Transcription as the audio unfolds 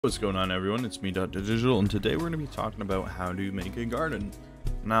What's going on, everyone? It's me, Digital, and today we're going to be talking about how to make a garden.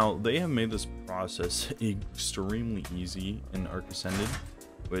 Now, they have made this process extremely easy in Ark Ascended,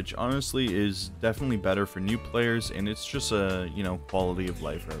 which honestly is definitely better for new players, and it's just a, quality of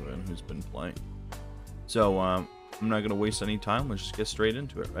life for everyone who's been playing. So, I'm not going to waste any time. Let's just get straight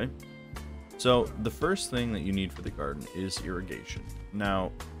into it, right? So, the first thing that you need for the garden is irrigation.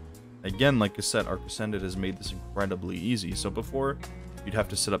 Now, again, like I said, Ark Ascended has made this incredibly easy. So before, you'd have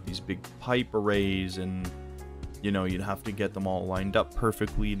to set up these big pipe arrays, and you'd have to get them all lined up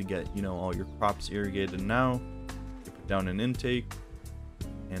perfectly to get all your crops irrigated. And now you put down an intake,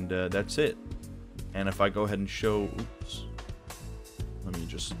 and that's it. And if I go ahead and show, let me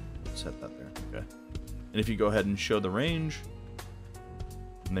just set that there. Okay. And if you go ahead and show the range,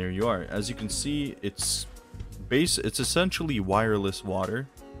 and there you are. As you can see, it's essentially wireless water.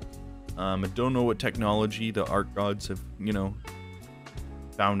 I don't know what technology the Ark gods have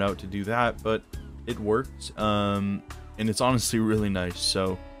found out to do that, but it worked, and it's honestly really nice.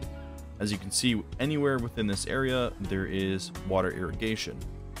 So as you can see, anywhere within this area there is water irrigation.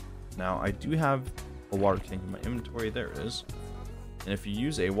 Now I do have a water tank in my inventory. There it is. And if you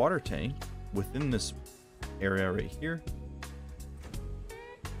use a water tank within this area right here,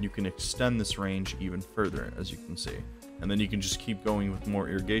 you can extend this range even further, as you can see. And then you can just keep going with more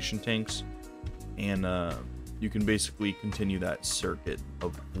irrigation tanks, and you can basically continue that circuit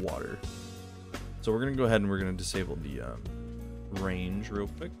of water. So we're going to go ahead and we're going to disable the range real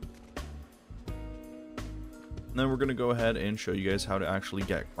quick. And then we're going to go ahead and show you guys how to actually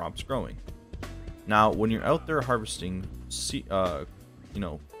get crops growing. Now, when you're out there harvesting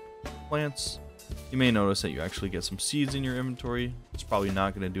plants, you may notice that you actually get some seeds in your inventory. It's probably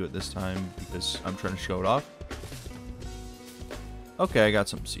not going to do it this time because I'm trying to show it off. Okay, I got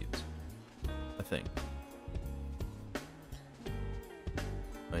some seeds, I think.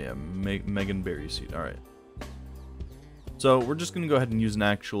 Oh yeah, Megan berry seed. All right. So we're just gonna go ahead and use an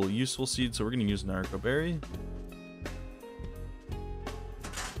actual useful seed. So we're gonna use an Arco berry.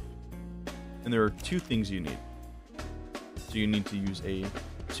 And there are two things you need. So you need to use a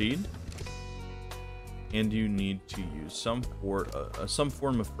seed, and you need to use some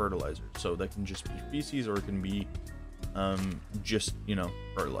form of fertilizer. So that can just be feces, or it can be just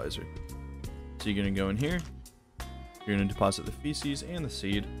fertilizer. So you're gonna go in here, you're gonna deposit the feces and the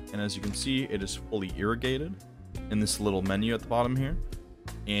seed, and as you can see, it is fully irrigated in this little menu at the bottom here,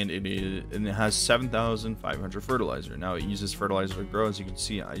 and it has 7,500 fertilizer. Now it uses fertilizer to grow. As you can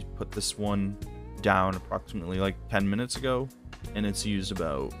see, I put this one down approximately like 10 minutes ago, and it's used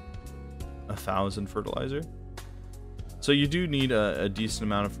about 1,000 fertilizer. So you do need a decent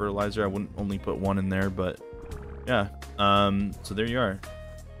amount of fertilizer. I wouldn't only put one in there, but yeah. So there you are.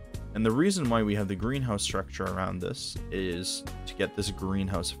 And the reason why we have the greenhouse structure around this is to get this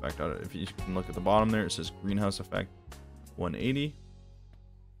greenhouse effect out of it. If you can look at the bottom there, it says greenhouse effect 180,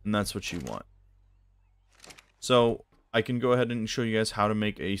 and that's what you want. So I can go ahead and show you guys how to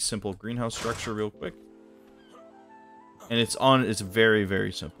make a simple greenhouse structure real quick. And it's very,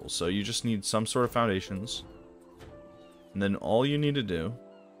 very simple. So you just need some sort of foundations, and then all you need to do,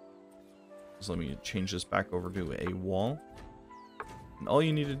 so let me change this back over to a wall. And all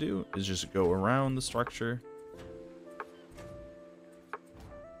you need to do is just go around the structure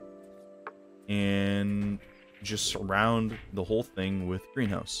and just surround the whole thing with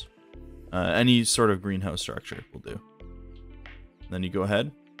greenhouse. Any sort of greenhouse structure will do. And then you go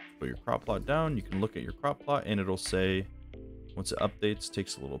ahead, put your crop plot down. You can look at your crop plot, and it'll say, once it updates,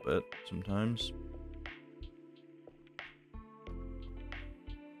 takes a little bit sometimes.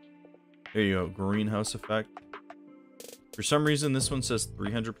 There you go, greenhouse effect. For some reason, this one says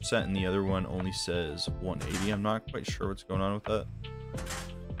 300% and the other one only says 180. I'm not quite sure what's going on with that.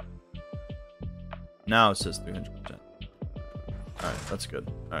 Now it says 300%. Alright, that's good.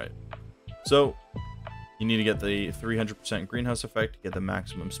 Alright. So, you need to get the 300% greenhouse effect to get the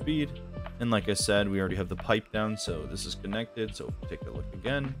maximum speed. And like I said, we already have the pipe down, so this is connected. So if we take a look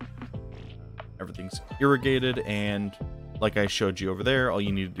again, everything's irrigated, and like I showed you over there, all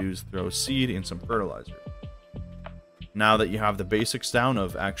you need to do is throw seed and some fertilizer. Now that you have the basics down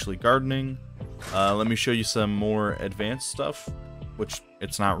of actually gardening, let me show you some more advanced stuff, which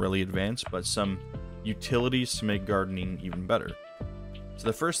it's not really advanced, but some utilities to make gardening even better. So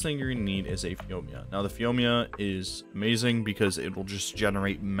the first thing you're going to need is a Fiomia. Now the Fiomia is amazing because it will just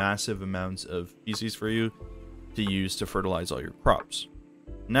generate massive amounts of feces for you to use to fertilize all your crops.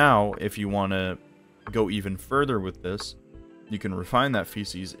 Now, if you want to go even further with this, you can refine that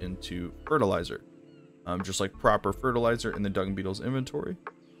feces into fertilizer. Just like proper fertilizer in the dung beetle's inventory.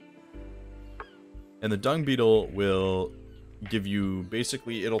 And the dung beetle will give you,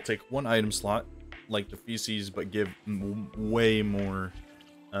 basically it'll take one item slot like the feces, but give way more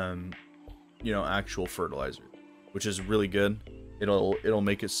you know, actual fertilizer, which is really good. It'll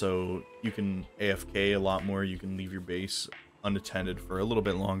make it so you can AFK a lot more. You can leave your base unattended for a little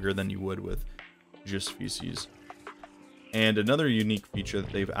bit longer than you would with just feces. And another unique feature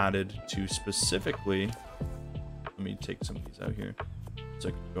that they've added to specifically, let me take some of these out here so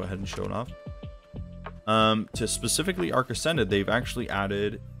I can go ahead and show it off. To specifically Ark Ascended, they've actually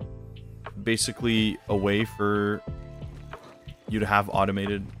added basically a way for you to have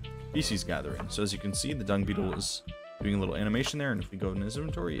automated feces gathering. So as you can see, the dung beetle is doing a little animation there, and if we go in his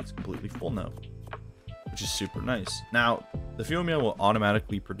inventory, it's completely full now, which is super nice. Now, the fuel meal will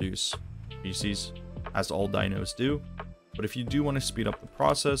automatically produce feces, as all dinos do, but if you do want to speed up the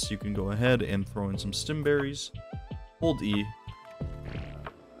process, you can go ahead and throw in some stim berries, hold E,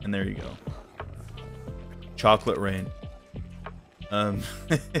 and there you go. Chocolate rain. And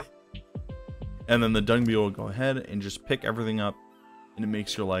then the dung beetle will go ahead and just pick everything up, and it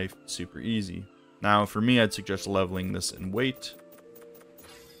makes your life super easy. Now, for me, I'd suggest leveling this in weight,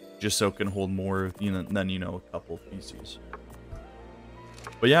 just so it can hold more, you know, than, you know, a couple feces.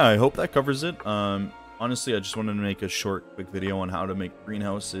 But yeah, I hope that covers it. Honestly, I just wanted to make a short, quick video on how to make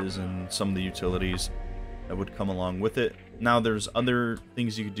greenhouses and some of the utilities that would come along with it. Now, there's other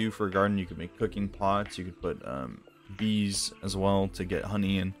things you could do for a garden. You could make cooking pots. You could put bees as well to get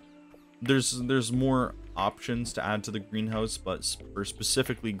honey, and there's more options to add to the greenhouse. But for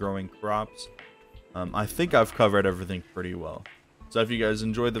specifically growing crops, I think I've covered everything pretty well. So if you guys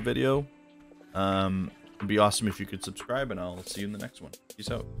enjoyed the video, it'd be awesome if you could subscribe, and I'll see you in the next one. Peace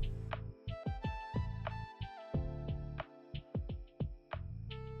out.